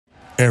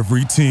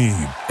Every team,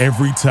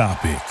 every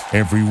topic,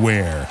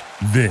 everywhere.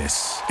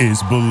 This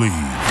is Believe.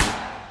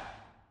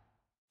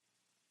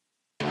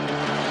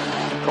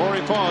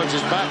 Corey Pons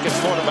is back at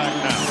quarterback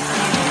now.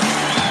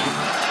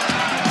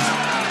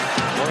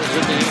 Throws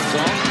in the end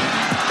zone.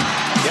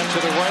 Gets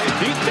it away.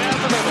 Deep down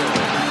the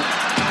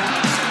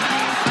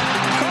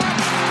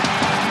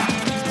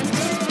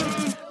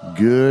middle.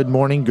 Good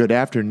morning, good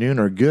afternoon,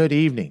 or good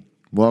evening.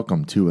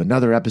 Welcome to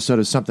another episode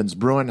of Something's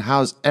Brewing.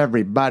 How's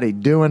everybody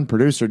doing?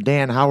 Producer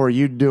Dan, how are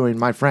you doing,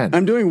 my friend?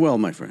 I'm doing well,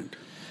 my friend.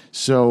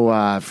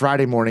 So,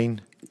 Friday morning.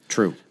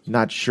 True.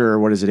 Not sure,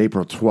 what is it,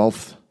 April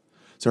 12th?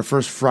 It's our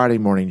first Friday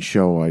morning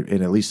show, at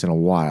least in a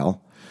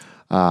while.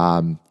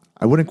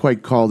 I wouldn't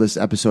quite call this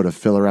episode a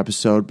filler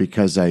episode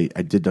because I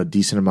did a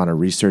decent amount of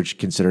research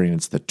considering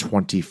it's the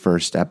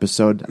 21st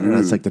episode.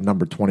 That's like the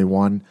number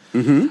 21.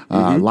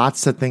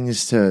 Lots of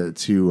things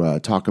to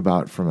talk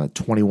about from a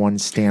 21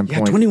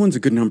 standpoint. Yeah, 21's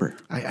a good number.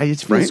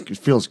 It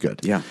feels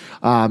good. Yeah.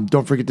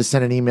 Don't forget to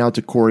send an email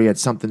to Corey at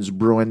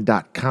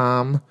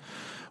somethingsbrewing.com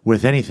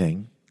with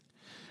anything.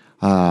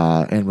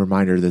 And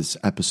reminder, this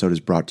episode is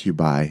brought to you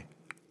by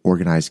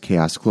Organized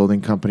Chaos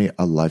Clothing Company,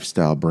 a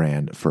lifestyle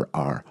brand for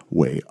our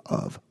way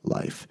of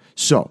life.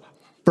 So,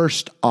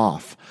 first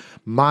off,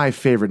 my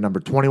favorite number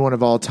 21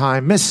 of all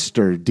time,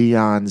 Mr.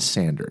 Deion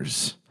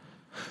Sanders.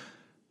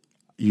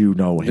 You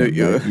know him.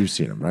 Right? You've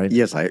seen him, right?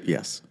 Yes.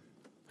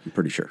 I'm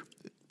pretty sure.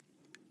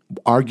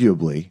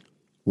 Arguably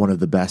one of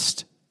the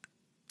best,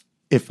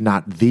 if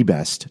not the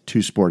best,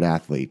 two-sport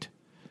athlete.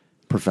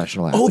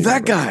 Professional athlete. Oh,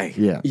 that guy.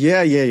 Yeah.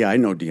 I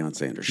know Deion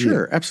Sanders.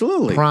 Sure,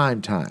 absolutely.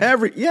 Prime time.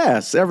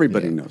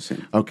 Everybody knows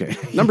him. Okay.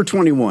 Number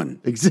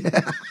 21.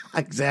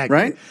 Exactly.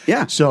 Right?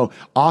 Yeah. So,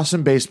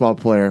 awesome baseball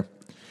player,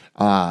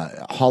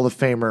 Hall of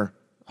Fame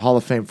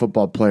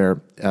football player,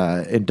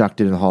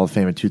 inducted in the Hall of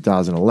Fame in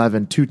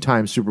 2011,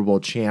 two-time Super Bowl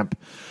champ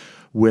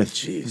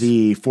with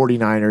the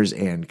 49ers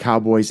and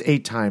Cowboys,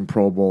 8-time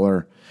Pro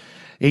Bowler,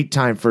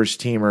 8-time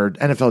first teamer,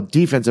 NFL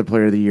Defensive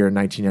Player of the Year in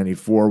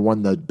 1994,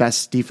 won the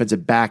best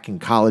defensive back in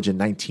college in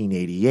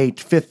 1988,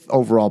 fifth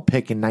overall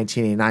pick in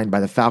 1989 by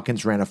the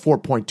Falcons, ran a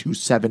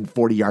 4.27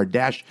 40-yard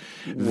dash.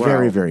 Wow.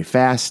 Very, very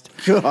fast.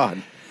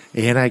 God.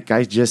 And like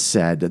I just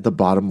said, the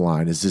bottom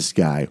line is this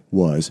guy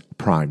was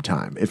prime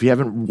time. If you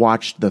haven't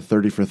watched the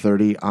 30 for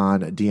 30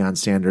 on Deion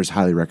Sanders,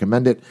 highly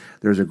recommend it.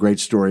 There's a great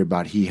story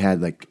about he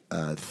had like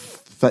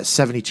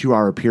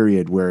 72-hour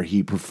period where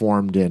he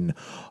performed in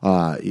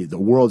the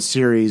World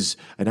Series,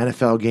 an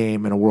NFL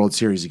game, and a World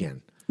Series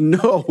again.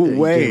 No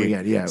way.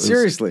 Yeah,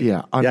 seriously.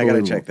 I got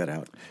to check that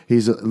out.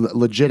 He's a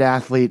legit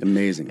athlete.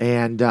 Amazing.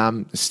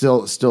 And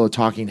still a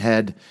talking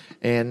head.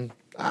 And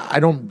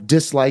I don't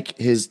dislike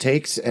his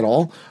takes at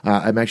all.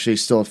 I'm actually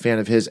still a fan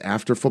of his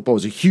after football. I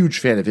was a huge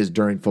fan of his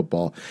during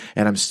football,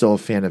 and I'm still a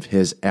fan of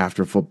his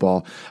after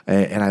football.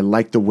 And I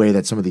like the way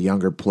that some of the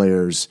younger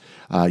players,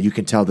 you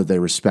can tell that they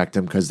respect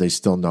him because they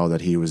still know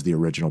that he was the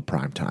original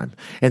primetime.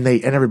 And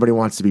everybody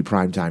wants to be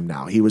primetime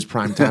now. He was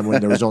primetime when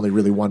there was only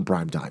really one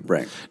primetime.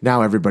 Right.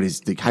 Now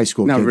the high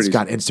school kids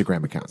got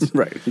Instagram accounts.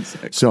 Right,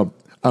 exactly. So,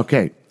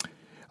 okay,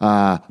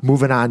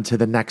 moving on to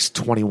the next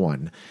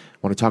 21.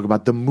 I want to talk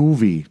about the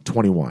movie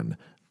 21.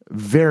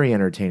 Very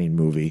entertaining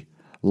movie.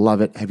 Love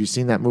it. Have you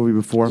seen that movie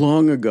before?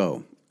 Long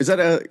ago. Is that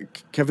a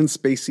Kevin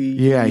Spacey?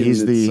 Yeah,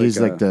 he's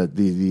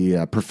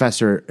the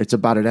professor. It's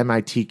about an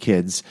MIT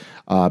kids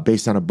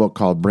based on a book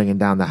called Bringing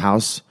Down the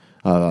House,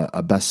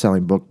 a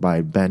best-selling book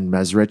by Ben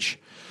Mesrich.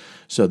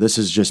 So this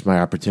is just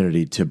my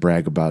opportunity to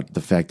brag about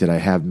the fact that I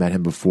have met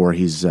him before.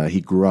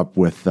 He grew up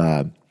with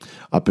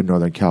up in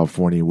Northern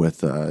California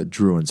with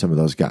Drew and some of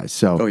those guys.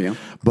 So, oh yeah.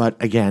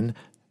 But again,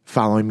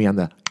 following me on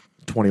the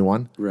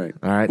 21. Right.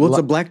 All right. Well, it's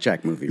a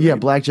blackjack movie, right? Yeah,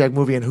 blackjack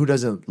movie. And who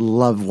doesn't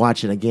love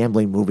watching a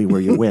gambling movie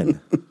where you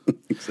win?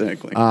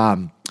 Exactly.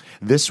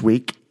 This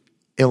week,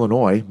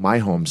 Illinois, my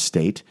home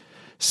state,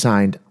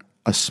 signed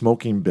a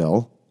smoking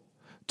bill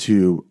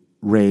to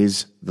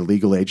raise the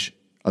legal age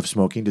of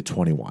smoking to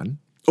 21.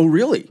 Oh,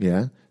 really?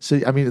 Yeah. So,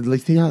 I mean,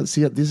 this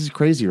is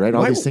crazy, right?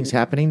 All these things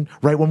happening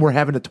right when we're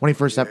having the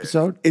 21st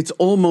episode. It's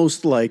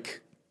almost like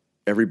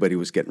everybody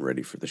was getting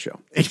ready for the show.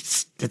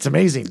 It's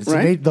amazing. It's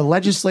right? amazing. The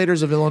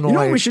legislators of Illinois. You know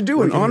what we should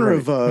do in honor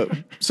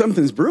of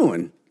Something's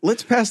Brewing?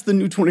 Let's pass the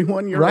new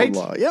 21-year-old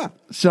law. Yeah.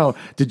 So,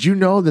 did you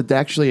know that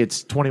actually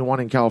it's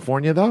 21 in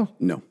California, though?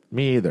 No.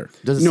 Me either.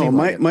 Doesn't seem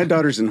like my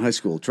daughter's in high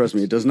school. Trust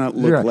me, it does not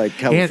look like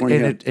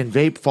California. And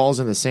vape falls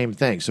in the same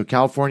thing. So,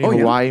 California,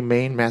 Hawaii,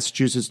 Maine,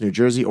 Massachusetts, New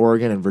Jersey,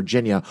 Oregon, and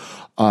Virginia.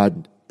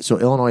 So,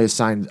 Illinois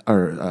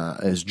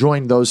has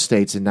joined those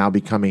states and now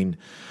becoming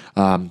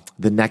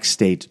the next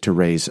state to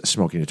raise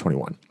smoking to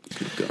 21.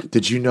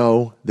 Did you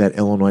know that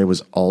Illinois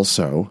was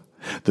also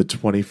the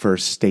 21st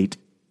state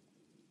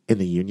in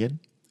the union?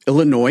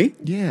 Illinois?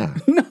 Yeah.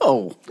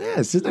 No.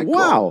 Yes. Isn't that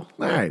wow.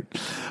 Cool? All right.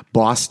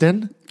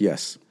 Boston.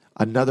 Yes.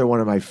 Another one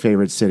of my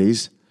favorite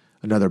cities.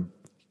 Another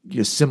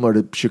similar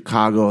to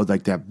Chicago,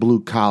 like that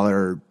blue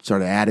collar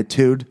sort of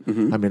attitude.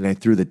 Mm-hmm. I mean, I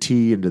threw the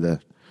T into the,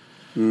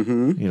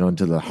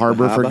 into the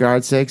harbor for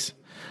God's sakes.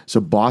 So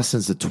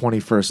Boston's the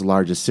 21st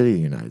largest city in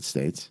the United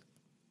States.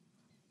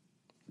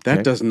 That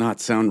Okay. does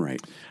not sound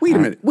right. Wait a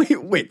minute. Wait.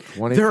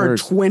 There are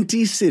 21st.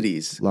 20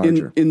 cities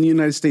Larger. in the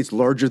United States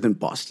larger than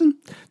Boston?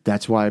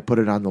 That's why I put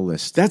it on the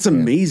list. That's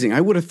amazing.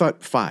 I would have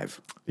thought 5.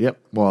 Yep.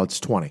 Well, it's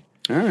 20.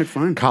 All right,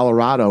 fine.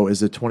 Colorado is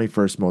the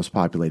 21st most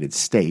populated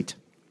state,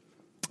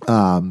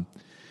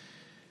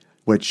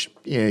 which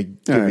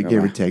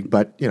give or take,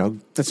 but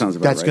That sounds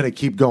about that's right. going to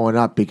keep going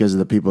up because of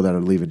the people that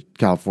are leaving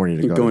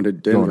California to go Going to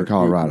Denver.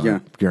 Colorado. Yeah.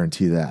 I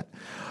guarantee that.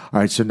 All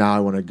right, so now I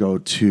want to go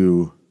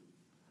to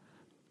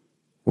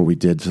what we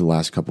did for the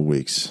last couple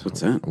weeks.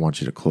 What's that? I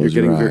want you to close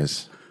You're your getting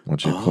eyes. I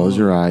want you to close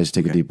your eyes,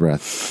 take a deep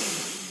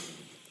breath,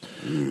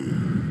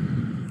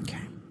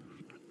 Okay.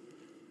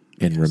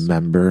 and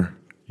remember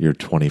your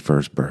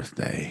 21st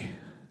birthday.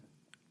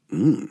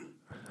 Can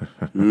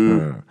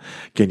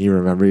you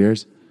remember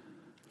yours?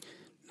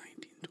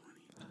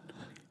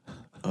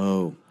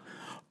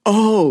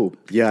 Oh,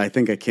 yeah, I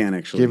think I can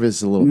actually. Give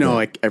us a little No,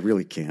 bit. I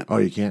really can't. Oh,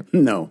 you can't?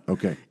 No.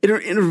 Okay. It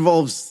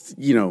involves,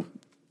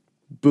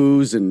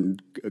 booze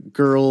and a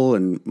girl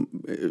and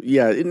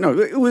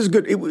it was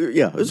good. It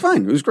was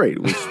fine. It was great.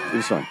 It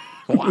was fine.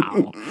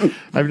 Wow.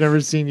 I've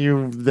never seen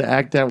you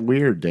act that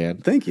weird, Dan.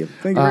 Thank you.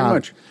 Thank you very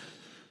much.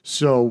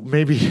 So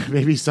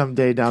maybe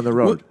someday down the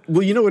road.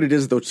 Well, you know what it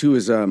is though too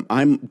is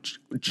I'm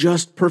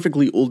just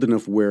perfectly old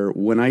enough where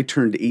when I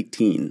turned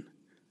 18 and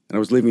I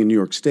was living in New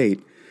York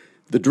State,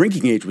 the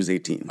drinking age was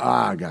 18.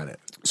 Got it.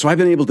 So I've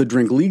been able to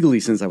drink legally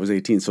since I was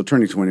 18. So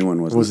turning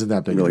 21 wasn't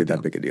that big really of a deal.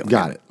 that big a deal.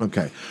 Got it.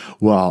 Okay.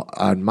 Well,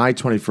 on my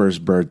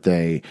 21st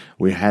birthday,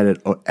 we had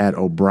it at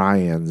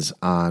O'Brien's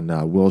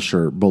on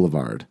Wilshire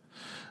Boulevard.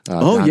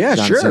 Down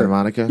sure. Santa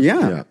Monica.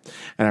 Yeah.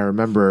 And I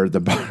remember the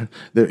bar.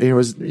 It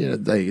was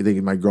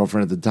my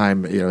girlfriend at the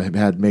time.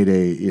 Had made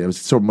it was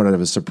somewhat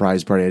of a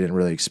surprise party. I didn't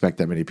really expect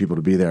that many people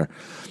to be there.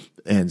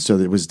 And so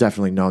it was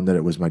definitely known that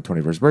it was my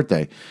 21st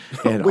birthday.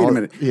 And Wait a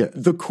minute. Yeah.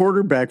 The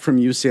quarterback from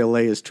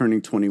UCLA is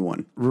turning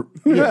 21.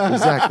 Yeah,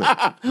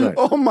 exactly. Right.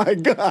 Oh my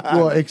God.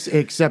 Well,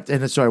 except,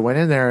 and so I went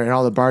in there, and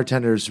all the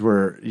bartenders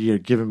were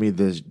giving me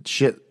this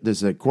shit.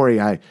 This Corey,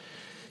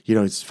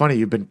 it's funny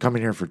you've been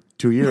coming here for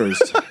 2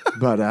 years,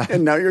 but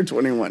And now you're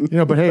 21.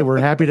 but hey, we're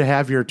happy to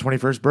have your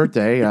 21st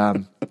birthday.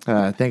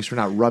 Thanks for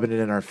not rubbing it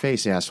in our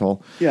face,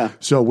 asshole. Yeah.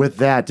 So with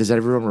that, does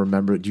everyone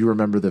remember? Do you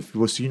remember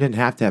so you didn't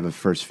have to have a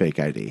first fake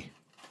ID.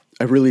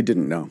 I really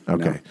didn't know.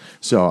 Okay. No.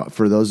 So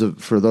for those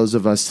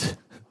of us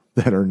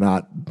that are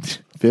not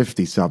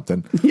 50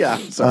 something, Yeah,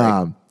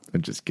 sorry.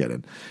 I'm just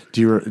kidding.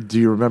 Do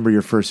you remember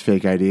your first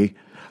fake ID?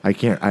 I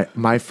can't.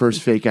 My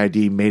first fake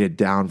ID made it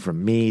down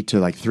from me to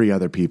like 3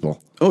 other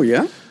people. Oh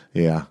yeah.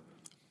 Yeah.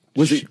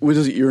 Was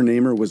it your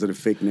name or was it a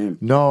fake name?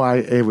 No,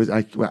 I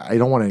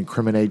don't want to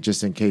incriminate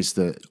just in case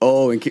the.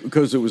 Oh,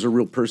 because it was a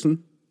real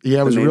person. Yeah,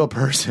 it was a name? real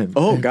person.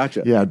 Oh,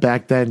 gotcha. Yeah,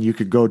 back then you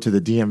could go to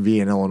the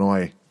DMV in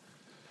Illinois.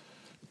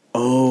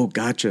 Oh,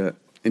 gotcha.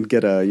 And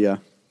get a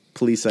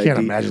police ID. Can't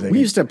imagine we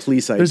used to have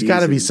police IDs. There's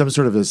got to be some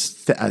sort of a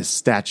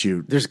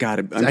statute. There's got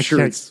to. I'm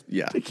sure it's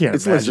I can't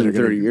It's less imagine than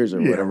you're 30 years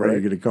or whatever. Right? You're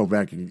Right? going to go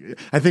back and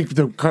I think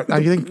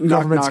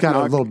government's got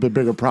knock. a little bit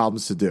bigger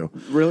problems to do.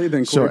 Really?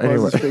 Then So Corey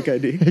anyway, Buzz's fake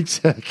ID.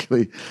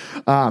 Exactly.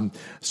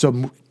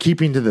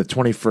 Keeping to the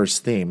 21st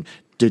theme,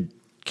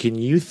 can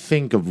you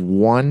think of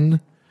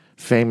one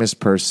famous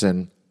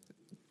person?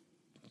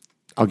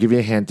 I'll give you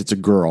a hint. It's a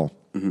girl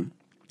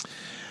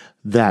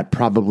that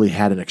probably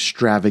had an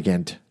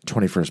extravagant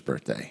 21st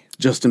birthday.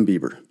 Justin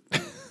Bieber.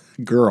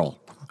 Girl.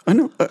 I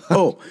know.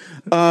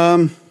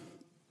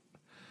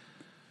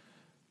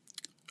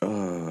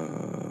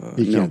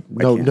 You can't.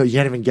 I No, can't. no, you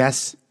can't even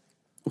guess.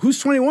 Who's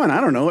 21? I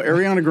don't know.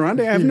 Ariana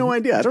Grande? I have no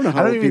idea. I don't know how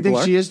I don't old even people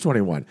think are. she is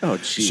 21. Oh,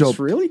 jeez.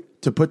 Really?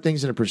 To put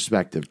things into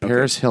perspective,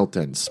 Paris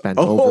Hilton spent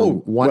Oh, over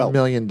 $1 well.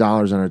 million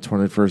on her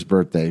 21st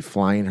birthday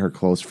flying her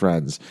close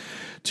friends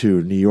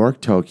to New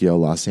York, Tokyo,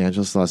 Los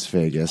Angeles, Las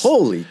Vegas.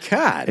 Holy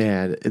cat.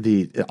 And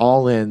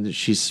all in,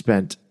 she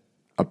spent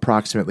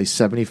approximately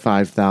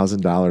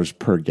 $75,000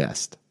 per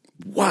guest.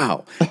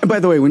 Wow. And by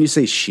the way, when you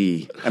say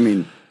she, I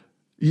mean,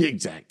 Yeah,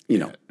 exactly.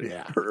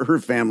 Yeah. her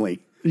family,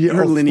 Yeah,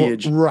 her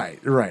lineage. Right.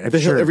 I'm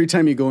sure. Every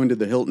time you go into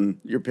the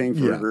Hilton, you're paying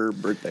for Yeah. her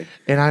birthday.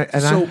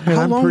 So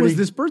how long was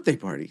this birthday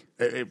party?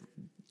 A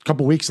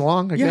couple weeks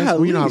long, I Yeah, guess. at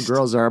Well, you know how least.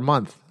 girls are, a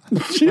month.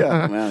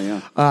 Yeah. Well,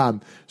 yeah.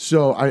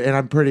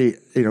 I'm pretty,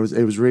 it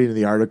was reading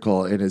the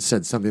article and it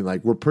said something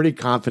like, we're pretty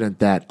confident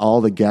that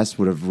all the guests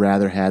would have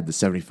rather had the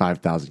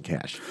 75,000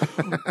 cash.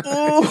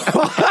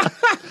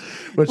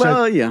 Which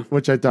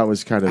I thought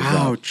was kind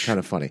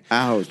of funny.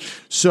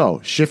 Ouch. So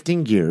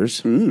shifting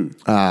gears,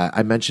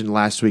 I mentioned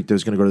last week that I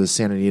was going to go to the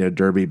Santa Anita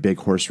Derby, big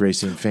horse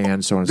racing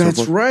fan, so on and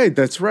so forth.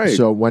 That's right.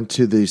 So went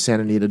to the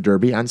Santa Anita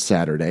Derby on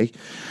Saturday.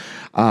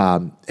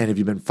 And have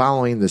you been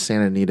following the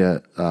Santa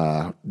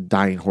Anita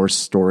dying horse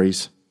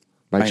stories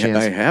by chance?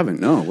 I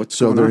haven't. No. What's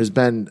So going there on? has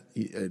been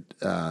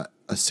a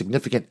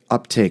significant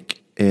uptick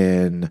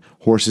in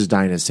horses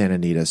dying in Santa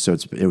Anita. So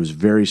it was a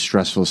very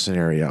stressful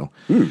scenario.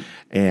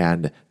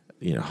 And,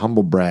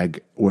 humble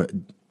brag,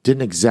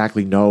 didn't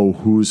exactly know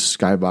whose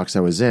skybox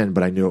I was in,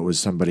 but I knew it was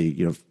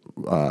somebody,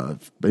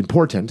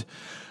 important.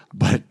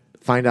 But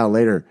find out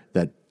later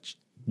that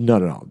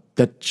No.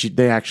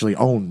 They actually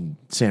own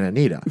Santa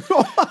Anita,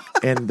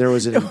 and there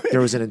was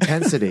an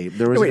intensity.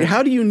 Wait,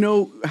 how do you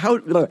know? How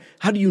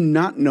do you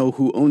not know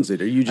who owns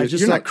it? Are you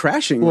you're not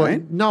crashing,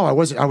 right? No, I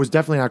wasn't. I was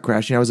definitely not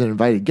crashing. I was an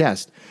invited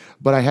guest,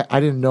 but I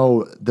didn't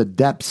know the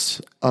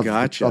depths of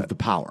the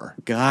power.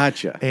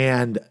 Gotcha.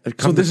 And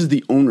so this is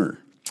the owner.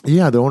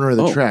 Yeah, the owner of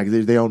the track.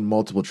 They own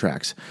multiple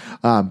tracks,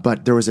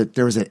 but there was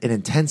an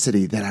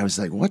intensity that I was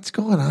like, "What's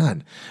going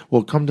on?"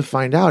 Well, come to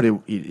find out,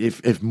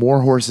 if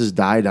more horses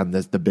died on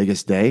the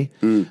biggest day,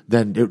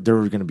 then there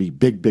were going to be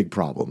big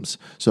problems.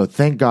 So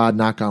thank God,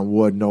 knock on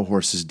wood, no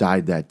horses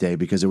died that day,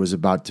 because it was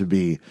about to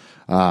be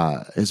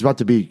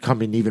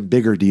become an even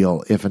bigger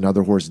deal if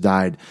another horse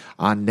died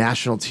on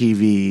national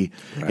TV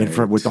in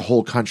front with the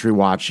whole country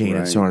watching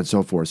and so on and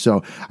so forth.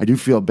 So I do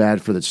feel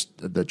bad for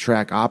the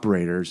track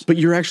operators. But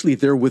you're actually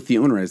there with the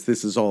owner as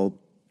this is all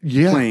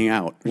playing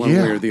out one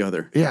way or the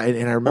other. Yeah,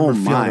 and I remember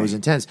feeling it was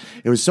intense.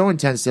 It was so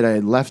intense that I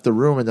had left the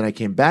room, and then I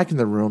came back in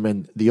the room,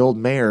 and the old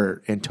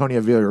mayor,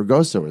 Antonio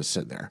Villaraigosa, was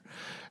sitting there.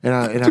 And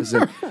I was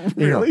like,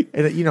 really?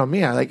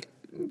 Me, I like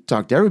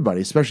talk to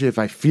everybody, especially if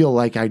I feel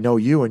like I know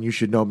you and you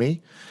should know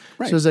me.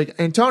 Right. So it's like,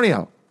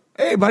 Antonio,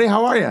 hey buddy,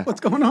 how are you?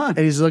 What's going on? And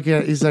he's looking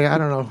at, he's like, I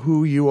don't know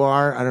who you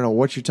are. I don't know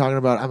what you're talking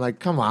about. I'm like,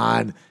 come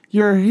on,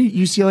 you're a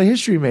UCLA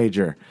history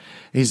major.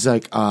 He's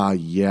like,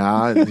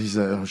 yeah. And he's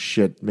like, oh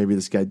shit, maybe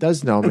this guy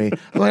does know me.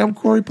 I'm like, I'm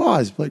Corey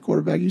Paws, play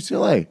quarterback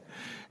UCLA.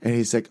 And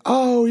he's like,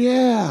 oh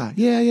yeah.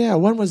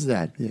 When was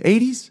that?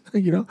 80s?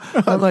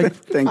 I'm like,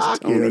 thanks,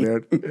 Tony.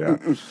 You, dude.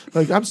 Yeah.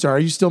 Like, I'm sorry, are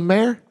you still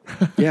mayor?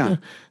 Yeah.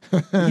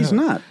 He's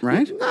not,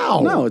 right?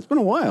 No, it's been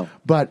a while.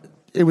 But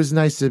it was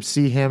nice to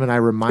see him, and I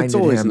reminded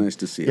him. It's always nice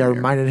to see him. Yeah, I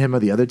reminded him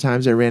of the other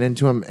times I ran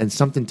into him, and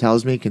something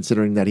tells me,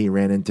 considering that he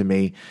ran into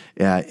me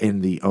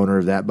in the owner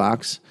of that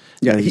box,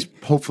 he's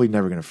hopefully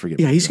never going to forget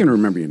me. Yeah, he's going to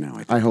remember you now, I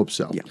think. I hope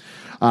so. Yeah.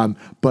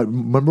 But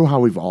remember how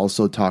we've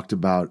also talked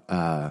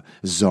about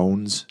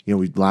zones?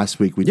 Last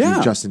week we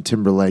did Justin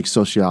Timberlake's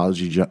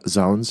sociology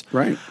zones.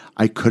 Right.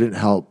 I couldn't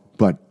help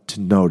but to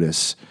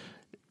notice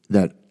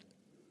that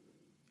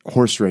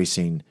horse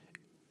racing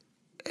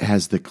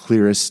has the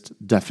clearest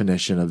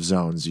definition of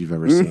zones you've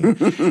ever seen,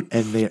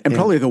 and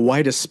probably the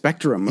widest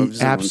spectrum of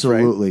zones.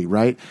 Absolutely,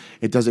 right?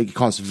 It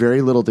costs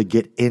very little to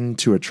get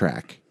into a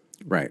track.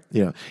 Right.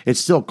 It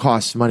still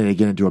costs money to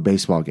get into a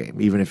baseball game,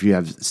 even if you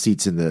have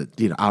seats in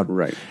the out.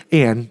 Right.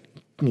 And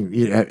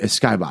a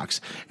skybox,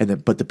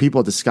 but the people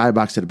at the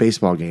skybox at a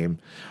baseball game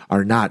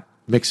are not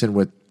mixing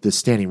with the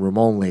standing room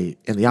only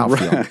in the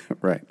outfield.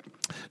 Right.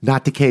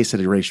 Not the case at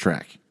a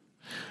racetrack.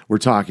 We're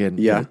talking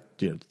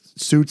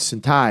suits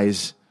and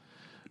ties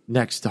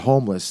next to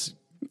homeless.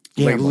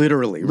 Like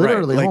literally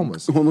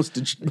homeless. Almost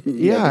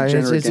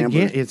degenerate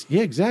gamblers.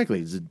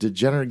 Exactly. It's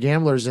degenerate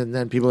gamblers, and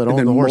then people that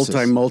own the horses.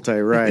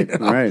 Right.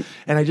 Right.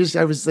 And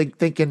I was like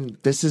thinking,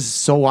 this is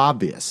so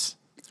obvious.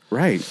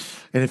 Right.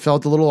 And it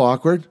felt a little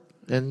awkward,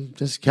 and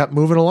just kept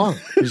moving along.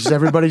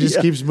 Everybody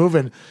just keeps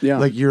moving. Yeah.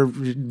 Like your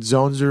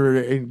zones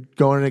are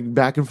going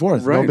back and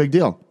forth. Right. No big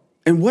deal.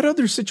 And what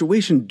other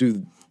situation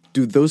do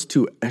those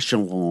two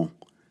echelons,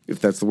 if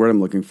that's the word I'm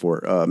looking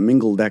for,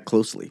 mingle that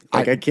closely?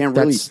 Like I can't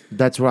really.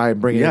 That's why I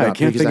bring it up. I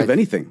can't think of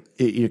anything.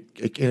 In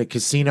a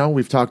casino,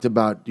 we've talked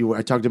about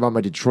I talked about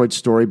my Detroit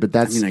story, but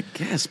that's. I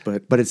guess,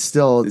 but it's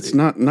still. It's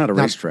not a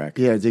racetrack.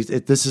 Yeah,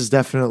 this is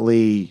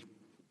definitely.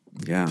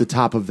 Yeah. The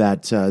top of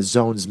that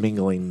zones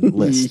mingling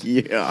list.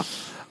 Yeah.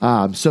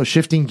 So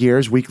shifting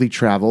gears, weekly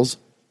travels.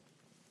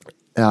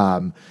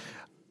 I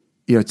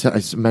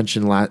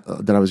mentioned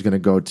that I was going to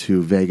go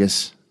to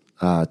Vegas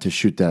to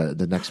shoot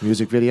the next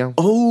music video.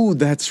 Oh,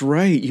 that's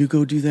right. You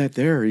go do that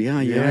there.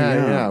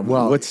 Yeah.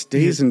 Well, what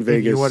stays in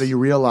Vegas? What do you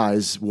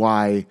realize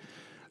why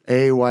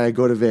I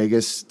go to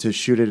Vegas to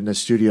shoot it in a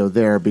studio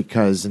there?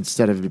 Because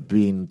instead of it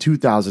being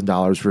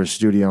 $2,000 for a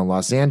studio in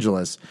Los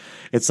Angeles,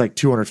 it's like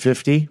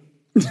 $250.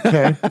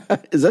 Okay.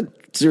 Is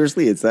that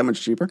seriously? It's that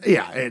much cheaper?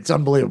 Yeah, it's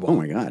unbelievable. Oh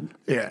my God.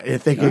 Yeah,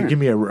 if they could give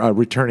me a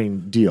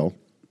returning deal.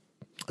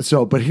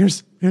 So, but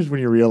here's when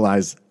you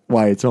realize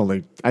why it's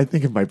only. I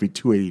think it might be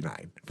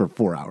 $289 for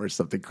 4 hours,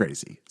 something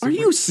crazy. Are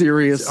you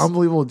serious? It's an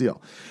unbelievable deal.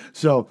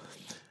 So,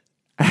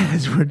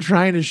 as we're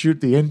trying to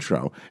shoot the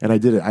intro, and I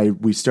did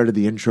it. We started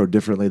the intro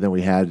differently than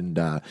we had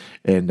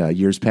in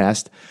years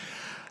past.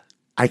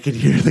 I could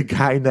hear the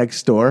guy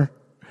next door,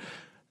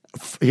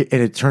 and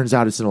it turns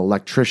out it's an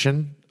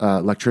electrical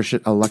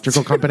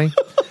company.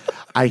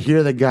 I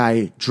hear the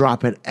guy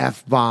dropping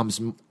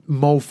F-bombs,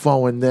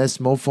 mofo-ing this,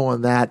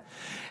 mofo-ing that.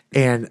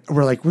 And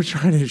we're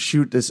trying to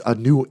shoot a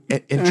new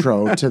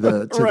intro to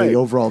the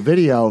overall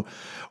video,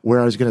 where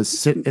I was going to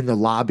sit in the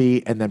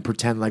lobby and then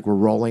pretend like we're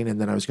rolling, and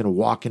then I was going to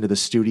walk into the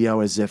studio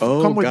as if,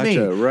 come with me.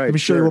 Right, let me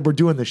show you what we're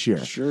doing this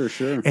year. Sure.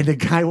 And the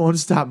guy won't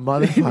stop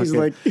motherfucking. He's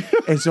like,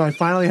 and so I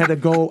finally had to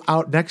go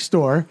out next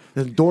door.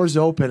 The door's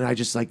open, and I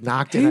just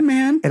knocked. Hey,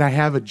 man. And I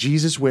have a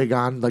Jesus wig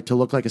on, to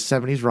look like a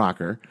 70s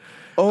rocker.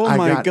 Oh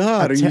my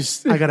God! Are you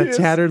serious? I got a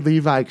tattered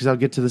Levi, because I'll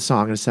get to the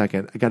song in a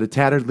second. I got a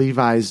tattered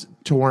Levi's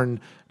torn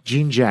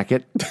jean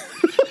jacket.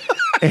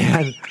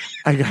 and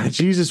I got a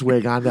Jesus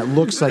wig on that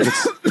looks like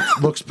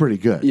looks pretty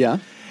good. Yeah.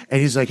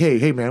 And he's like,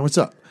 hey, man, what's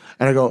up?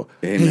 And I go,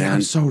 Hey, hey, man.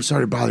 I'm so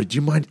sorry to bother you. Do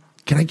you mind?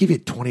 Can I give you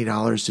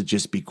 $20 to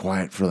just be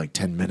quiet for like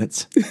 10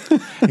 minutes?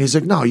 And he's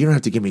like, no, you don't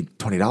have to give me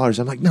 $20.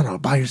 I'm like, no,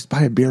 buy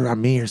a beer on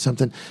me or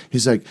something.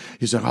 He's like,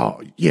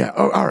 oh, yeah.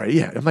 Oh, all right.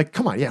 Yeah. I'm like,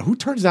 come on. Yeah. Who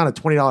turns down a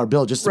 $20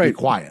 bill just to be Right.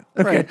 quiet?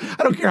 Okay. Right.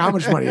 I don't care how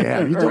much money you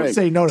have. You don't Right.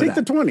 say no to Take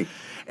that. the 20.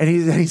 And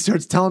he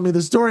starts telling me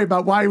the story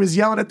about why he was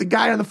yelling at the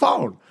guy on the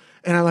phone.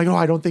 And I'm like,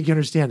 I don't think you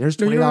understand. There's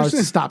you $20 to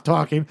understand. stop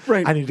talking.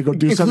 Right. I need to go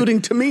do something.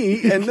 Including to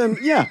me. And then,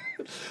 yeah.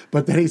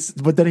 But then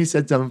he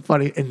said something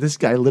funny, and this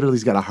guy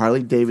literally's got a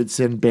Harley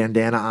Davidson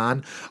bandana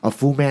on, a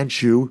Fu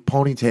Manchu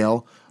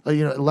ponytail, So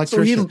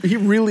electrician. he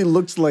really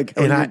looks like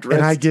how and you're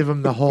dressed. I give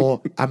him the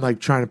whole. I'm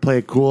like trying to play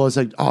it cool. It's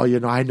like,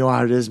 I know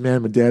how it is,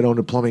 man. My dad owned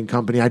a plumbing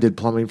company. I did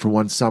plumbing for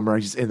one summer,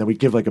 and then we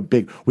give like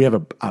we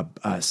have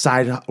a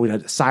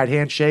side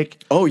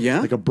handshake. Oh, yeah?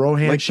 like a bro Like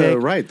the- handshake,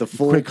 right, the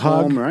full quick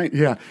hug, palm, right.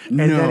 Yeah, and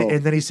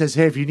then he says,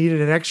 hey, if you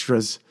needed an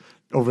extras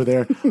over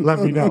there, let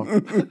me know.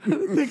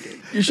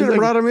 You should have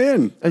brought him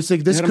in. It's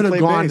like this Had him could have play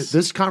gone. bass.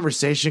 This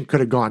conversation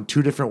could have gone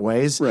two different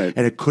ways, Right.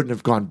 and it couldn't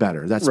have gone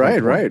better. That's my Right,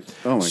 point. right.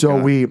 Oh, my so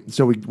God.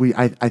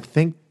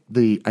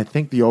 I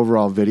think the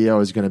overall video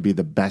is going to be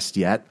the best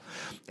yet.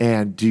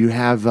 And do you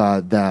have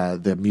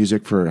the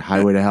music for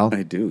Highway to Hell?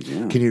 I do.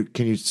 Yeah.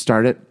 Can you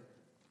start it?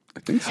 I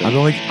think so.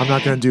 I'm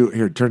not going to do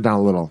here. Turn down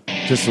a little,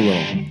 just a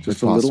little, Just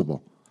if a little?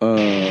 possible.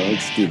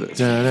 Let's do this.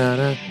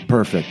 Da-da-da.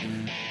 Perfect.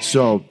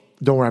 So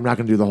don't worry, I'm not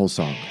going to do the whole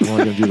song. I'm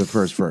only going to do the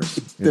first verse.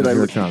 Did I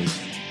Here look- it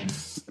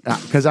comes.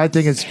 Because I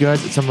think it's good.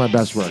 It's some of my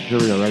best work. Here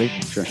we go. Ready?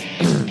 Sure.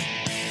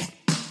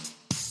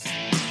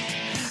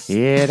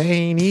 It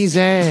ain't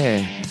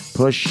easy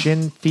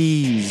pushing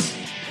fees.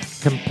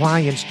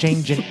 Compliance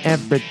changing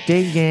every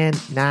day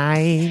and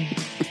night.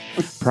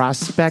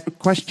 Prospect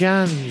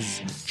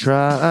questions,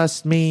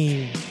 trust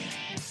me.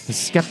 The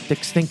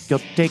skeptics think you'll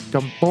take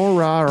them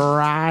for a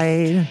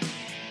ride.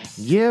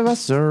 Give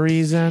us a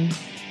reason.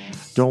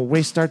 Don't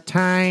waste our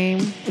time.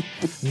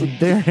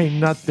 There ain't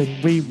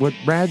nothing we would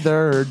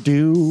rather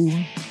do.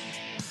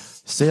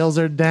 Sales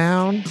are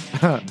down.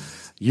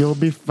 You'll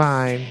be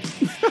fine.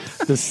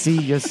 The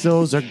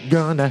CSOs are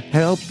gonna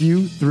help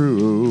you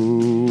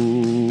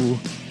through.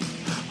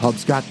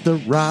 Hub's got the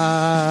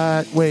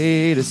right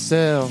way to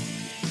sell.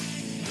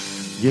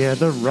 Yeah,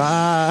 the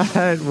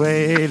right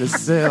way to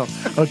sell.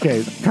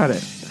 Okay, cut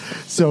it.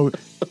 So,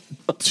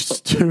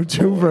 just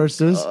two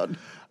verses,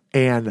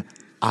 and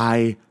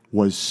I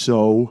was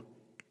so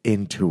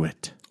into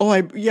it. Oh,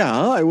 I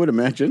would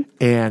imagine.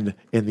 And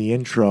in the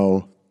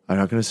intro, I'm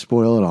not going to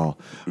spoil it all,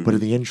 but in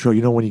the intro,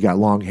 you know when you got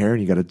long hair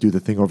and you got to do the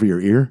thing over your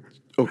ear?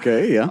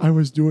 Okay, yeah. I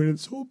was doing it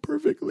so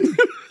perfectly.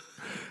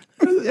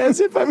 As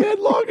if I've had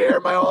long hair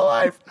my whole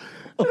life.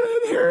 And I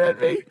had hair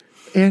at me.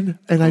 And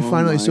I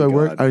finally, my so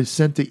God. I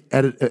sent the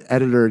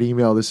editor an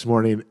email this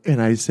morning,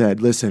 and I said,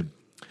 listen,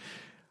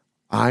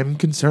 I'm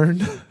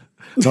concerned.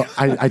 So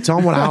I tell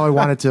him how I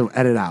wanted to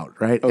edit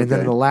out, right? And then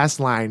Okay. the last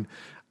line,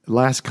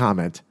 last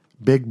comment,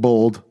 big,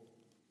 bold,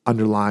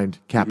 underlined,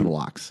 capital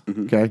locks,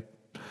 okay?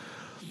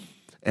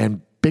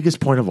 And biggest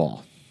point of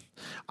all,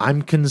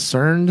 I'm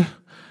concerned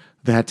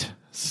that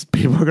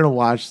people are going to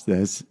watch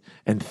this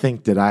and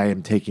think that I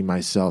am taking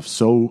myself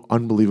so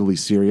unbelievably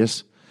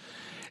serious.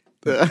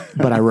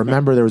 But I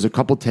remember there was a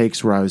couple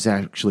takes where I was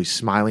actually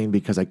smiling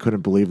because I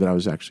couldn't believe that I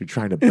was actually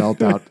trying to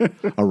belt out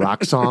a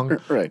rock song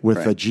Right, with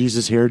right. a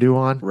Jesus hairdo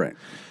on. Right.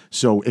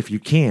 So if you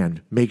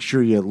can, make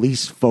sure you at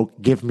least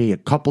give me a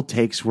couple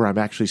takes where I'm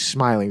actually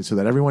smiling so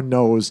that everyone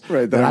knows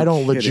Right, that that I I'm don't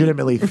kidding.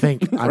 legitimately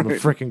think I'm a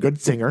freaking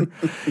good singer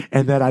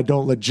and that I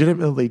don't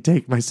legitimately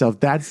take myself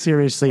that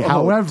seriously.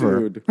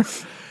 However, dude.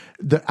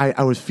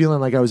 I was feeling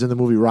like I was in the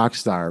movie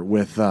Rockstar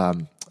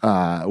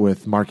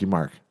with Marky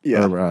Mark.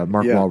 Yeah. Or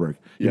Mark Yeah. Wahlberg.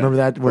 You Yeah. remember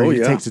that where Oh, he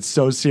yeah. takes it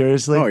so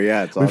seriously? Oh,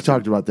 yeah, it's We've awesome.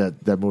 talked about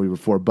that movie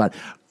before, but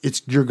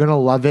you're gonna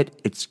love it.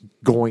 It's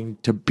going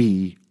to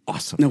be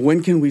awesome. Now,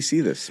 when can we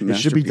see this? It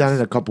should be done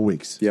in a couple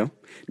weeks. Yeah.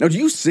 Now, do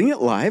you sing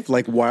it live,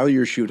 like while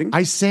you're shooting?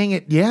 I sang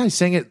it. Yeah, I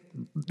sang it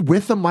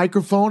with a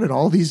microphone and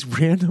all these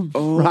random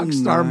rock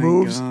star my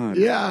moves. God.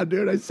 Yeah,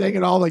 dude, I sang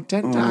it all like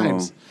 10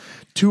 times.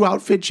 2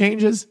 outfit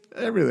changes,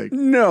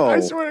 everything. No. I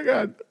swear to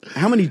God.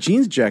 How many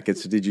jeans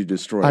jackets did you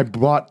destroy? I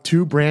bought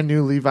 2 brand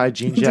new Levi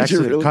jean you jackets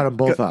and really? cut them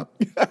both up.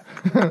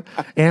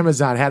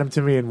 Amazon had them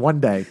to me in one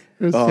day.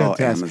 It was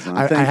fantastic. Amazon.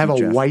 I Thank have you, a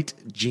Jeff. white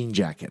jean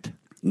jacket.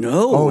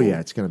 no. Oh, yeah,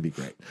 it's going to be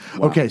great.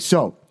 Okay,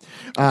 so,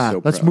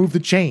 So let's proud. move the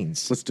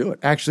chains. Let's do it.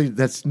 Actually,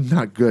 that's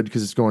not good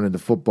because it's going into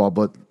football,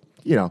 but,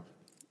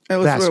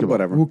 basketball.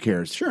 Whatever. Who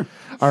cares? Sure.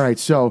 All right,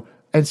 so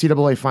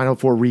NCAA Final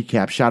Four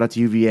recap. Shout out to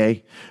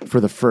UVA for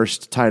the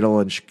first title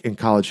in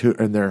college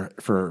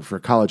for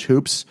college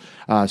hoops.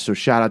 So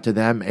shout out to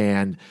them,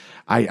 and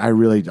I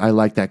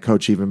like that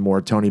coach even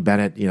more, Tony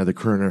Bennett. The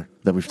crooner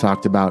that we've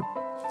talked about.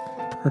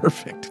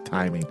 Perfect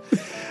timing.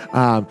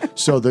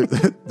 So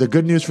the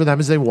good news for them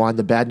is they won.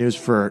 The bad news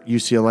for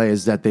UCLA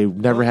is that they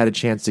never had a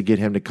chance to get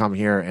him to come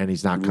here, and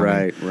he's not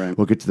coming. Right.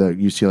 We'll get to the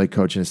UCLA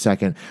coach in a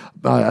second.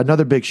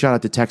 Another big shout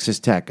out to Texas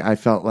Tech. I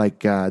felt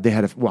like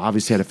they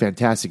obviously had a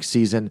fantastic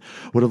season.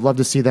 Would have loved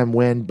to see them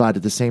win, but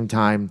at the same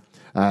time,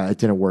 it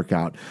didn't work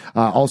out.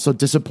 Also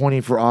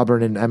disappointing for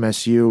Auburn and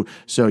MSU.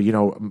 So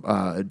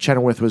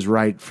Chenoweth was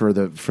right for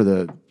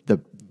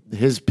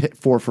his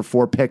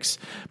 4-for-4 picks,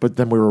 but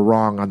then we were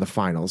wrong on the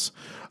finals.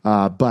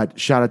 But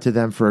shout out to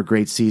them for a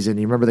great season.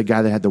 You remember the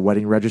guy that had the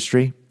wedding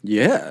registry?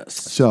 Yes.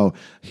 So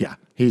yeah,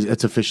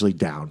 it's officially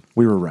down.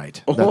 We were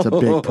right. That's a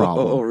big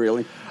problem. Oh,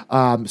 really?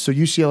 So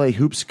UCLA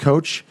hoops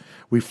coach,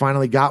 we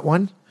finally got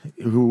one.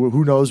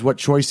 Who knows what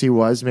choice he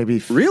was?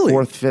 Maybe Really?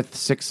 4th, 5th,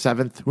 6th,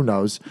 7th. Who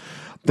knows?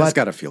 That's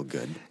got to feel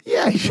good.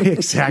 Yeah,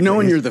 exactly.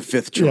 Knowing you're the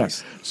 5th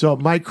choice. Yeah. So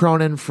Mike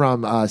Cronin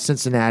from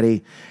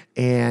Cincinnati,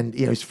 and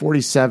he's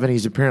 47.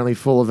 He's apparently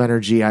full of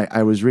energy.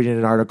 I was reading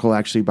an article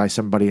actually by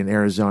somebody in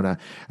Arizona,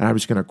 and I'm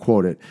just going to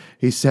quote it.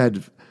 He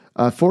said,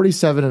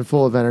 47 and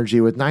full of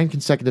energy with 9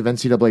 consecutive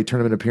NCAA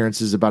tournament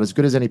appearances, about as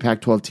good as any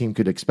Pac-12 team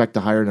could expect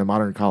to hire in a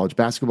modern college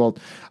basketball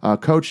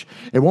coach.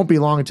 It won't be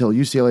long until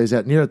UCLA is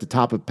near at the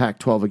top of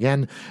Pac-12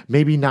 again.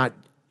 Maybe not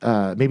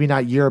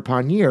year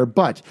upon year,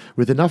 but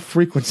with enough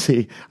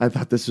frequency. I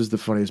thought this was the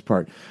funniest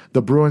part.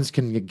 The Bruins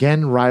can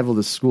again rival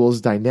the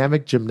school's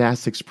dynamic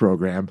gymnastics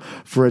program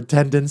for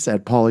attendance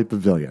at Pauley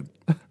Pavilion.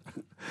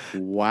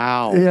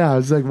 Wow. Yeah, I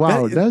was like,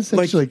 wow, that's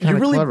actually kind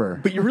of clever.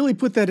 But you really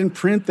put that in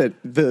print that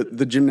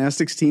the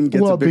gymnastics team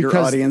gets a bigger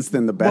audience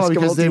than the basketball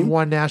team? Well, because they've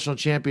won national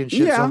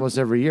championships almost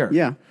every year.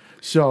 Yeah.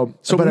 So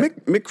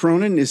Mick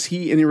Cronin, is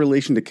he any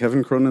relation to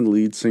Kevin Cronin, the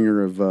lead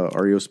singer of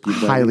REO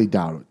Speedwagon? Highly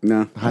doubt it.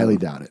 No. Highly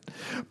doubt it.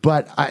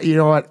 But you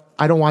know what?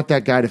 I don't want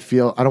that guy to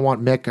feel, I don't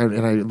want Mick,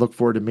 and I look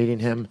forward to meeting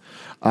him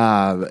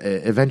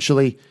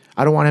eventually.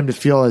 I don't want him to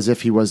feel as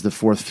if he was the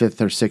 4th,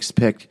 5th, or 6th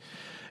pick.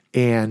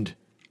 And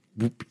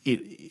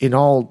in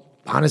all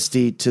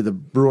honesty, to the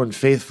Bruin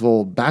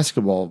faithful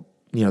basketball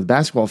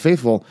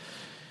faithful,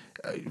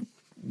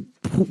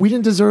 we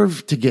didn't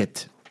deserve to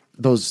get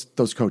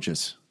those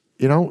coaches.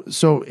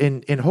 So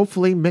and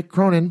hopefully Mick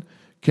Cronin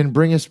can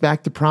bring us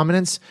back to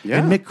prominence,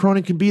 and Mick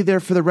Cronin can be there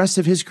for the rest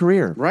of his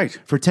career, right?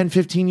 For 10,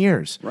 15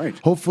 years, right?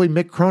 Hopefully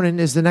Mick Cronin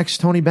is the next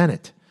Tony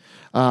Bennett.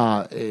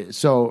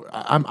 So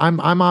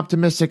I'm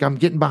optimistic. I'm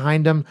getting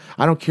behind him.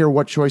 I don't care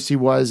what choice he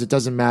was. It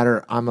doesn't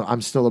matter.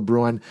 I'm still a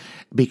Bruin,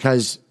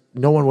 because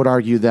no one would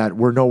argue that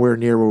we're nowhere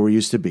near where we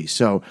used to be.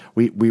 So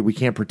we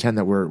can't pretend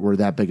that we're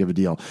that big of a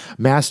deal.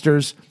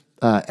 Masters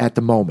at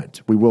the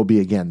moment. We will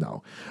be again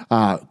though.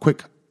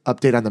 Quick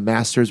update on the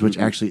Masters, which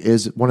actually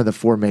is one of the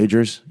 4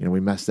 majors. We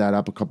messed that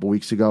up a couple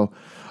weeks ago.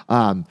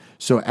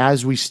 So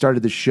as we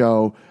started the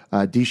show,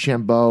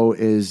 DeChambeau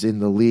is in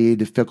the lead.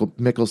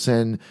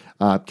 Mickelson,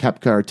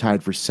 Koepka are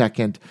tied for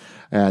 2nd.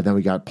 Then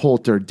we got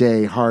Poulter,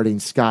 Day, Harding,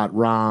 Scott,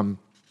 Rahm,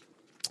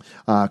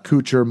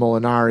 Kuchar,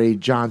 Molinari,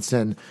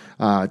 Johnson.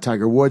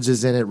 Tiger Woods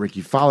is in it.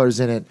 Ricky Fowler's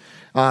in it.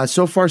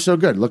 So far, so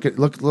good.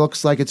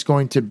 Looks like it's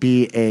going to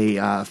be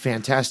a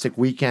fantastic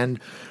weekend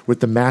with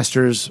the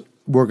Masters.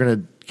 We're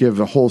going to give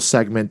a whole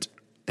segment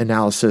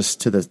analysis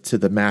to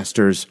the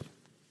Masters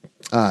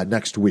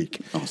next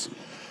week. Awesome.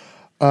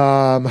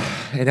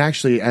 And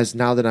actually,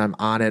 now that I'm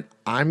on it,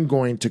 I'm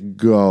going to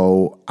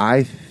go.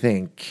 I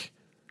think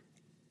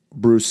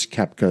Bruce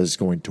Koepka is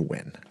going to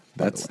win.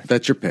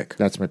 That's your pick.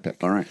 That's my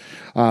pick. All right.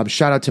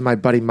 Shout out to my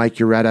buddy Mike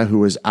Ureta, who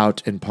was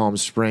out in Palm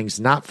Springs,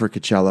 not for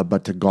Coachella,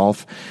 but to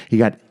golf. He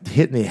got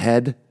hit in the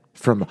head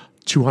from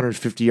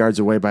 250 yards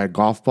away by a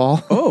golf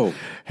ball. Oh.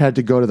 Had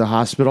to go to the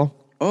hospital.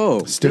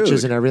 Oh,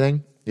 stitches and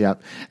everything. Yeah.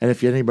 And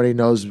if anybody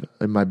knows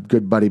my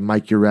good buddy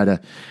Mike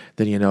Ureta,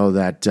 then you know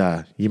that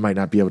you might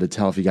not be able to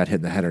tell if you got hit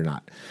in the head or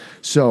not.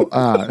 So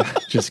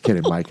just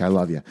kidding, Mike. I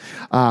love you.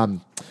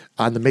 On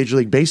the Major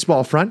League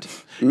Baseball front,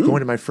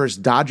 going to my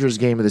first Dodgers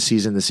game of the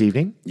season this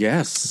evening.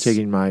 Yes.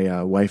 Taking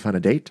my wife on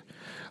a date.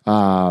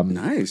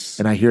 Nice.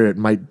 And I hear it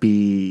might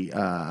be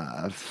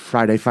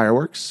Friday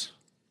fireworks.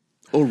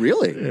 Oh,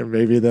 really? Yeah,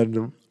 maybe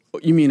then.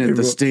 You mean at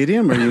the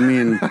stadium, or you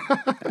mean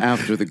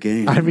after the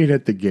game? I mean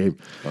at the game.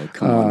 Oh,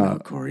 come on now,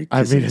 Corey.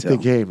 I mean at the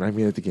game.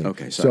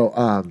 Okay, sorry.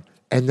 So,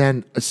 and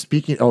then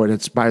and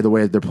it's, by the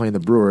way, they're playing the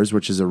Brewers,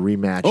 which is a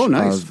rematch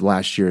of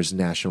last year's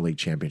National League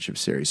Championship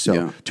Series.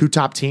 So 2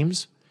 top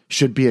teams.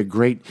 Should be a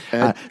great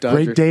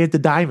day at the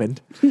Diamond.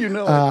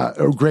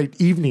 A great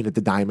evening at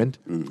the Diamond.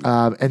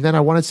 And then I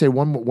want to say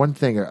one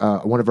thing.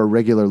 One of our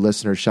regular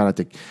listeners, shout out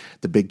to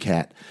the Big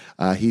Cat.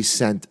 He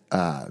sent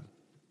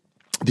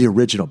the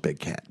original Big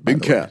Cat.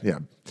 Big Cat.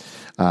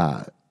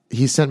 Yeah.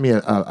 He sent me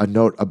a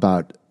note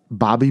about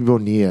Bobby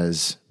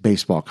Bonilla's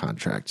baseball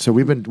contract. So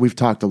we've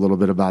talked a little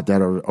bit about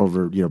that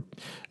over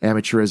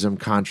amateurism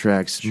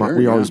contracts. Sure,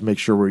 we always make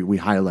sure we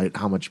highlight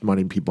how much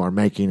money people are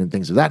making and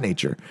things of that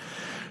nature.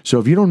 So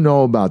if you don't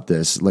know about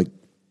this,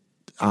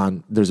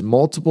 there's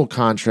multiple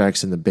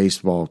contracts in the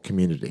baseball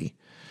community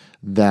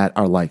that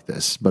are like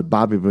this, but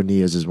Bobby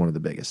Bonilla's is one of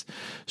the biggest.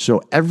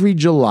 So every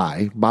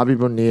July, Bobby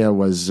Bonilla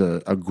was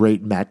a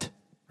great Met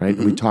right?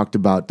 We talked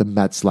about the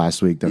Mets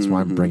last week. That's why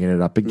I'm bringing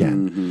it up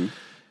again.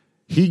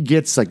 He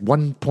gets like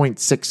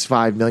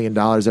 $1.65 million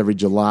every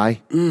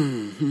July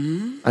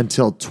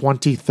until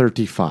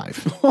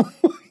 2035.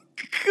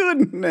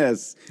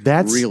 Goodness.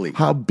 That's really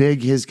how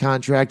big his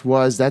contract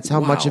was. That's how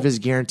much of his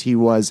guarantee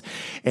was.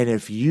 And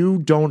if you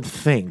don't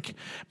think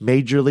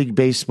Major League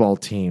Baseball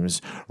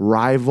teams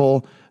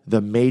rival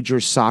the major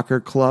soccer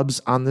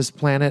clubs on this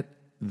planet,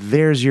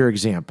 there's your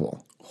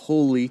example.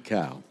 Holy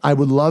cow. I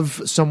would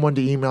love someone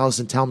to email us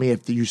and tell me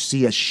if you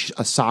see a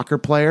soccer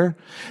player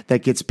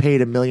that gets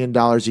paid $1 million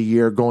a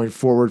year going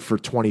forward for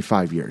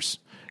 25 years.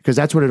 Because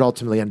that's what it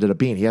ultimately ended up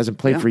being. He hasn't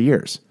played for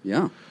years.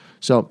 Yeah.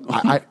 So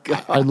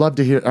I'd love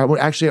to hear. I'm going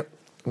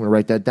to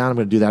write that down. I'm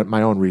going to do that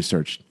my own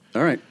research.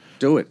 All right.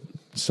 Do it.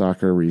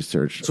 Soccer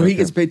research. So he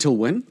gets paid till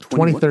when?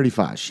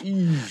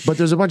 2035. But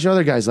there's a bunch of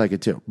other guys like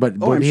it too. But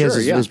I'm he sure,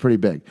 is pretty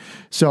big.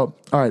 So,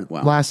 all right.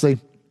 Lastly,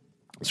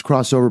 let's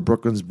cross over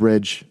Brooklyn's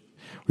Bridge.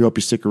 We hope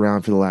you stick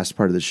around for the last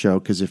part of the show,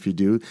 because if you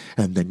do,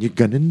 and then you're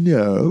going to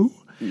know,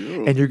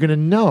 and you're going to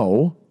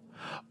know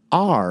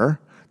our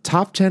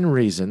top 10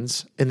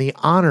 reasons in the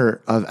honor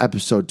of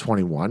episode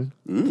 21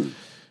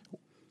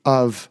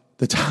 of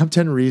the top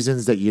 10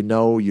 reasons that you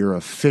know you're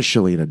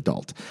officially an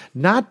adult.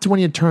 Not when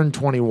you turn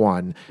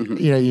 21,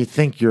 you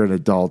think you're an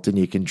adult and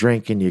you can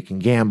drink and you can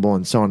gamble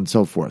and so on and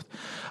so forth.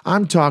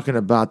 I'm talking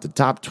about the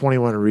top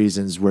 21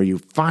 reasons where you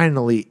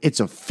finally, it's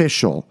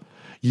official,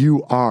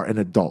 you are an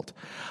adult.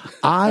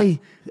 I'm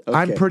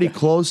pretty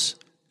close.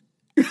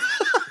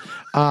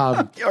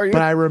 But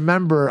I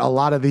remember a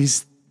lot of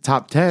these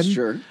top 10.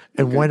 Sure.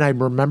 And when I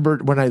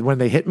remembered, when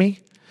they hit me,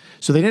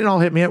 so they didn't all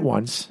hit me at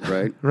once.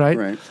 Right.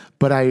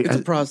 But it's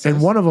a process.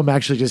 And one of them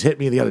actually just hit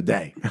me the other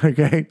day.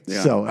 Okay.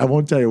 Yeah. So I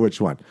won't tell you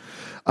which one.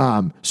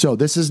 So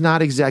this is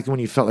not exactly when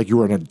you felt like you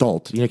were an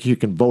adult. You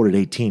can vote at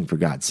 18, for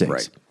God's sakes.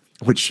 Right.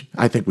 Which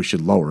I think we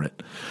should lower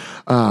it.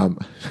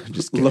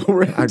 Just kidding.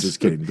 Lower it? I'm just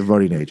kidding. The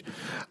voting age.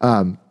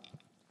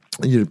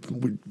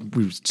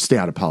 We stay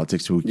out of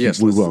politics. We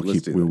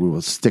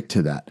will stick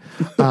to that.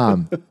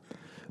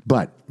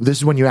 But this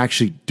is when you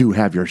actually do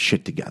have your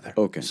shit together.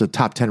 Okay. So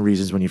top 10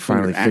 reasons when you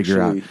finally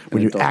figure out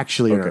when you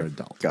actually are an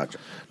adult. Gotcha.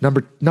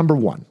 Number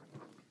one,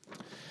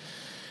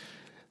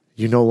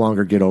 you no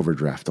longer get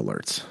overdraft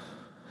alerts.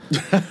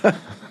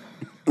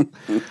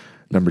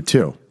 Number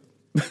two,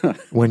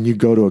 when you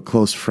go to a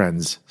close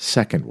friend's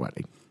second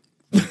wedding.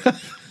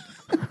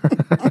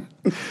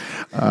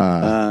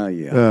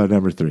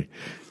 Number three,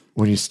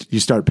 when you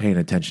start paying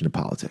attention to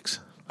politics.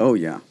 Oh,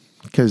 yeah.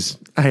 Because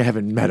I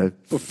haven't met a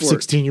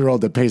 16-year-old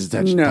that pays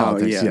attention to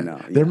politics yet.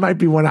 There might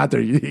be one out there.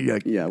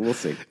 Yeah, we'll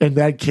see. And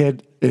that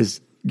kid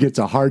gets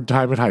a hard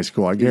time in high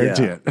school. I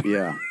guarantee it.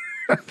 Yeah.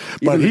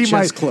 But he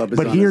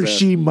or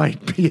she ass.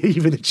 might be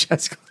even the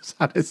chess club's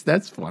on his.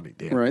 That's funny,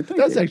 Dan. Right.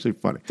 That's actually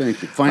funny.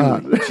 Thank you.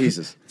 Finally.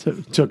 Jesus.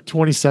 Took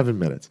 27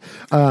 minutes.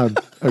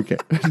 Okay.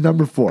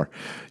 Number four,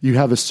 you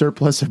have a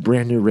surplus of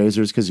brand new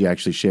razors because you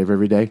actually shave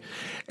every day.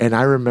 And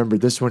I remember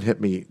this one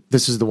hit me.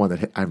 This is the one that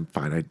hit. I'm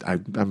fine.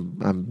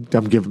 I'm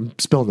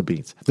spilling the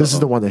beans. This is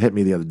the one that hit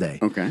me the other day.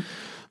 Okay.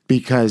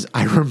 Because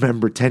I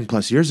remember 10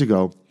 plus years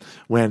ago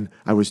when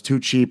I was too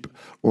cheap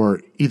or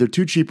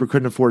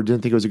couldn't afford,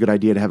 didn't think it was a good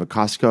idea to have a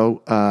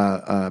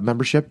Costco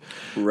membership.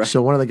 Right.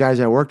 So one of the guys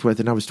I worked with,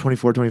 and I was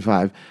 24,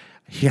 25,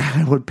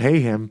 I would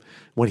pay him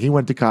when he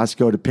went to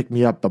Costco to pick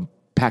me up a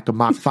pack of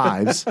Mach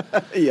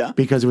 5s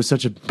because it was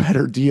such a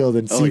better deal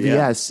than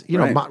CVS.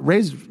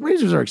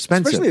 Razors are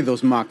expensive. Especially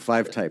those Mach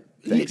 5 type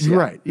things.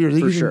 Right.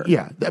 For sure.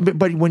 Yeah.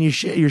 But when you're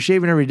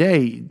shaving every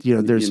day,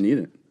 you need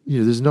it.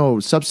 There's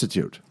no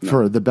substitute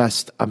for the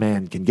best a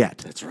man can get.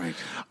 That's right.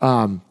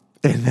 And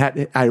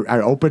that I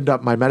opened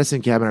up my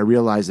medicine cabinet. I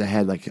realized I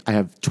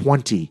have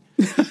 20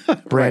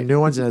 brand new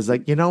ones, and I was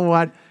like, you know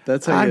what?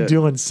 I'm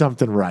doing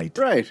something right.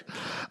 Right.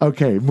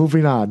 Okay,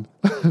 moving on.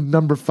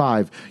 Number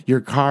 5,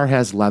 your car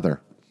has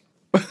leather.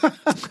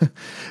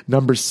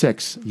 Number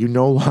 6, you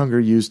no longer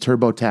use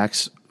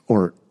TurboTax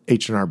or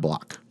H&R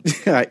Block.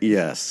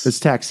 Yes. It's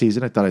tax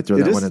season. I thought I'd throw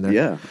that one in there.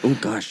 Yeah. Oh,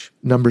 gosh.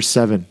 Number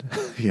 7.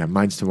 Yeah,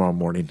 mine's tomorrow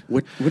morning.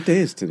 What day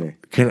is today?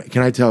 Can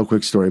I tell a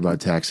quick story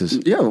about taxes?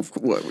 Yeah. Of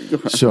course.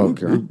 So,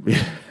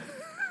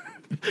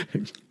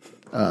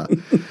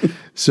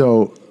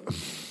 so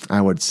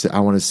I want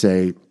to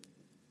say,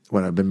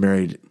 what, I've been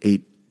married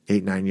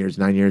 9 years.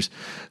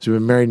 So we've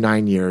been married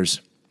 9 years.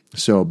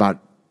 So about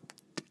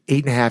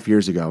 8.5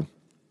 years ago,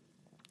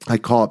 I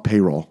call up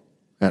payroll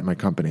at my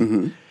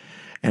company.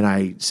 And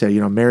I say,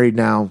 married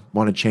now,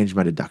 want to change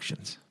my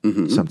deductions,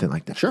 something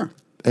like that. Sure.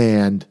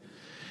 And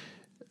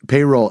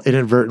payroll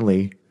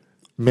inadvertently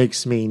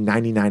makes me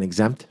 99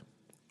 exempt.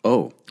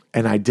 Oh.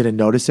 And I didn't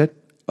notice it.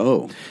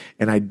 Oh.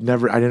 And I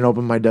didn't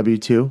open my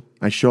W-2.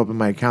 I show up in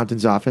my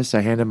accountant's office.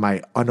 I hand him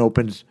my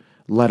unopened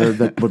letter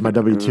with my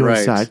W-2 right.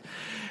 inside.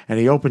 And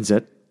he opens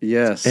it.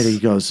 Yes. And he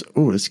goes,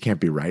 "Ooh, this can't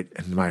be right."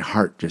 And my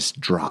heart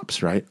just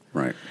drops, right?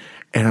 Right.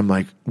 And I'm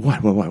like,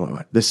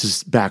 what? This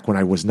is back when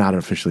I was not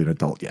officially an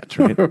adult yet,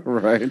 right?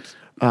 Right.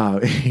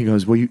 He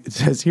goes, well, it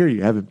says here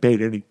you haven't paid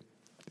any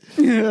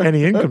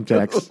income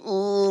tax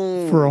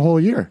for for a whole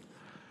year.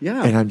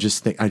 Yeah. And I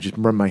just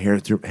run my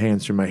hands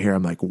through my hair.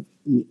 I'm like,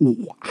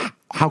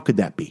 how could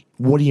that be?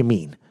 What do you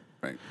mean?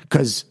 Right.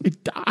 Because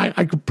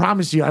I could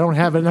promise you I don't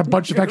have a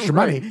bunch of extra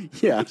money.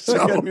 Yeah.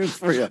 So, I got news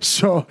for you.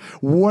 So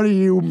what are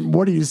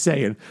you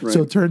saying? Right.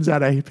 So it turns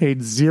out I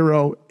paid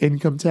zero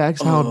income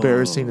tax. How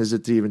embarrassing is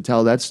it to even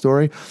tell that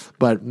story?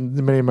 But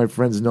many of my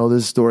friends know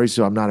this story,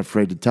 so I'm not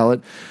afraid to tell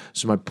it.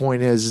 So my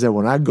point is that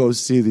when I go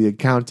see the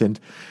accountant,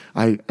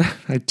 I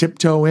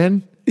tiptoe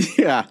in.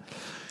 Yeah.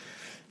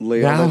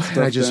 Lay all Now, that stuff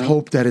and I just down.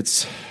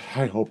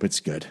 hope it's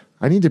good.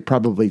 I need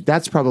to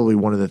that's probably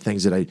one of the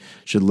things that I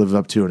should live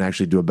up to and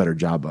actually do a better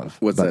job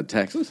of. What's But, that,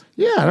 taxes?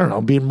 Yeah, I don't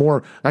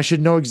know. I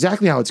should know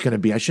exactly how it's going to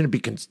be. I shouldn't be,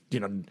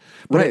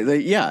 Right.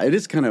 It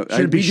is kind of.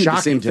 Shouldn't be we do the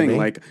shocking same to thing. me.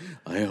 Like,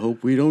 I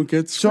hope we don't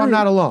get screwed. So I'm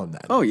not alone then.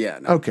 Oh, yeah.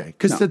 No. Okay,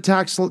 because the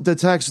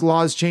tax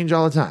laws change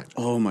all the time.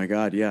 Oh, my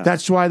God. Yeah.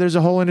 That's why there's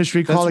a whole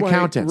industry called why-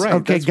 accountants. right,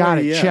 Okay, that's got why,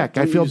 it. yeah, Check.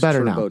 I don't feel use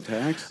better now.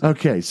 TurboTax.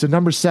 Okay, so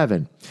number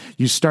 7,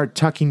 you start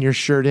tucking your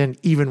shirt in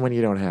even when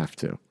you don't have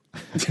to.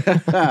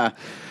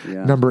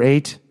 Yeah. Number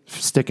 8,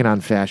 sticking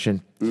on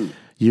fashion,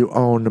 you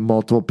own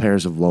multiple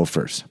pairs of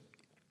loafers.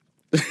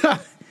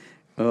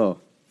 Oh.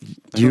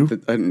 You?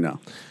 No.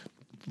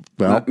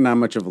 Well, Not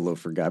much of a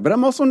loafer guy, but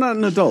I'm also not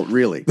an adult,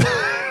 really.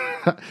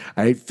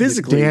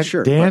 physically, Dan,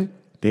 sure,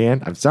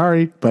 Dan, I'm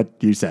sorry, but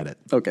you said it.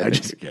 Okay, I'm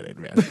thank just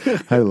kidding,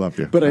 man. I love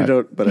you. But I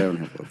don't have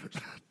loafers.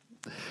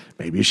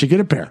 Maybe you should get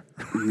a pair.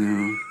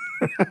 No.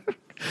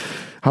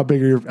 How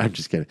big are your? I'm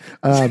just kidding.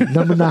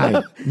 Number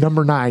 9.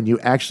 Number 9. You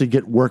actually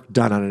get work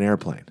done on an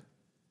airplane,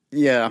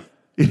 Yeah.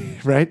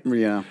 right?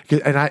 Yeah.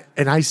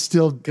 And I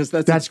still 'Cause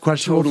that's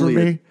questionable totally for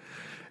me.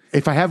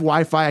 If I have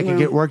Wi-Fi, I can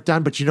get work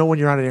done. But when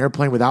you're on an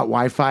airplane without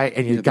Wi-Fi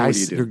and your then what do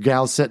you do? your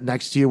gal's sitting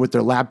next to you with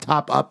their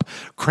laptop up,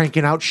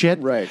 cranking out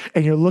shit, Right.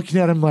 And you're looking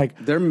at them like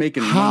They're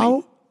making how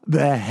money.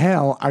 the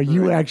hell are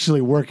you actually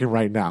working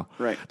right now?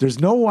 Right. There's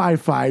no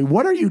Wi-Fi.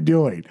 What are you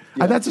doing?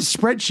 That's a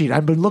spreadsheet.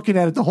 I've been looking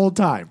at it the whole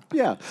time.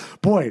 Yeah.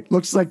 Boy,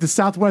 looks like the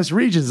Southwest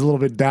region's a little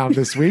bit down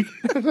this week.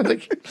 And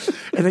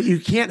that you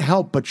can't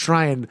help but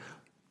try and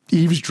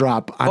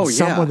eavesdrop on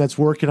someone that's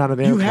working on an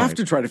airplane. You have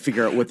to try to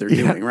figure out what they're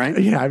doing, right?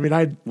 Yeah, I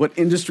mean, What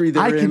industry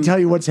they're I in. can tell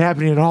you what's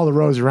happening in all the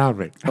rows around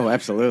me. Oh,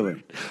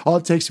 absolutely. All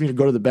it takes me to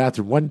go to the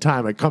bathroom one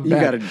time, I come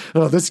back.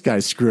 Oh, this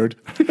guy's screwed.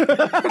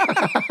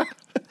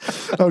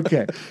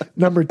 Okay,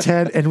 number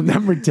 10.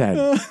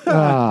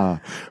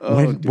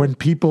 When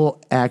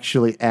people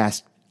actually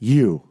ask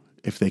you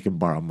if they can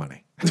borrow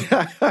money.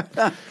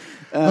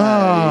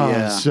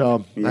 Yeah.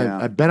 So Yeah.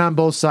 I've been on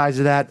both sides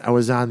of that. I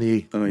was on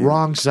the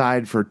wrong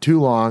side for too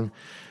long.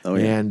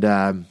 And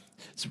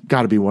it's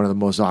got to be one of the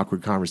most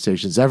awkward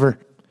conversations ever.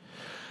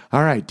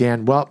 All right,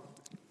 Dan. Well,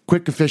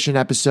 quick, efficient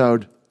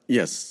episode.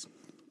 Yes.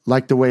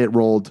 Like the way it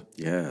rolled.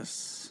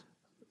 Yes.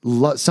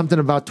 Something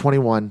about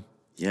 21.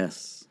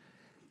 Yes.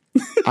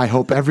 I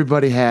hope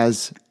everybody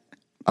has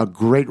a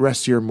great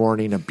rest of your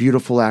morning, a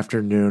beautiful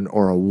afternoon,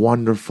 or a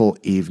wonderful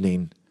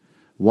evening.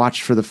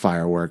 Watch for the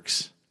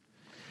fireworks.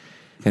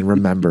 And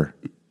remember,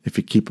 if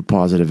you keep a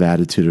positive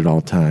attitude at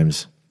all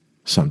times,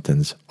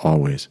 something's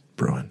always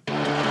brewing.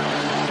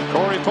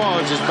 Corey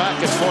Pons is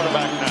back at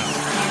quarterback now.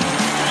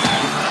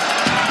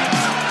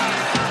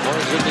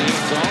 Throws in the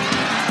end zone.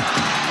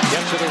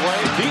 Gets it away.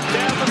 Deep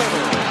down the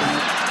middle.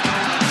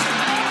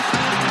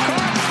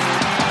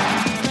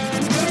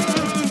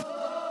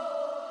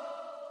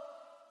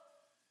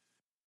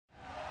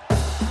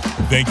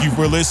 Thank you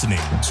for listening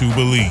to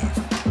Believe.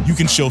 You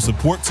can show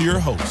support to your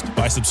host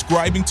by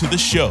subscribing to the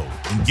show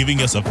and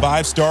giving us a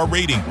 5-star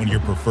rating on your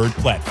preferred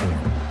platform.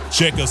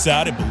 Check us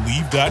out at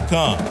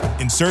Believe.com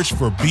and search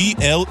for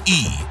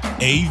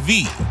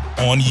BLEAV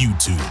on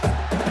YouTube.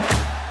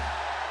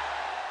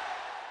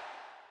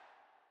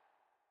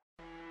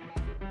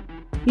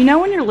 You know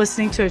when you're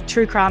listening to a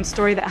true crime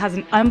story that has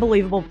an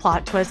unbelievable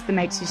plot twist that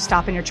makes you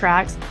stop in your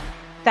tracks?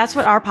 That's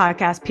what our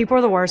podcast, People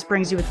Are the Worst,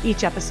 brings you with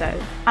each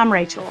episode. I'm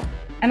Rachel.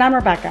 And I'm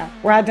Rebecca.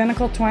 We're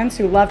identical twins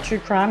who love true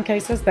crime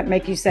cases that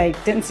make you say,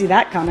 didn't see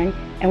that coming,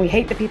 and we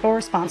hate the people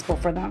responsible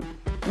for them.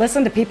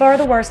 Listen to People Are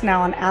the Worst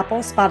now on Apple,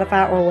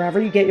 Spotify, or wherever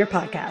you get your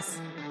podcasts.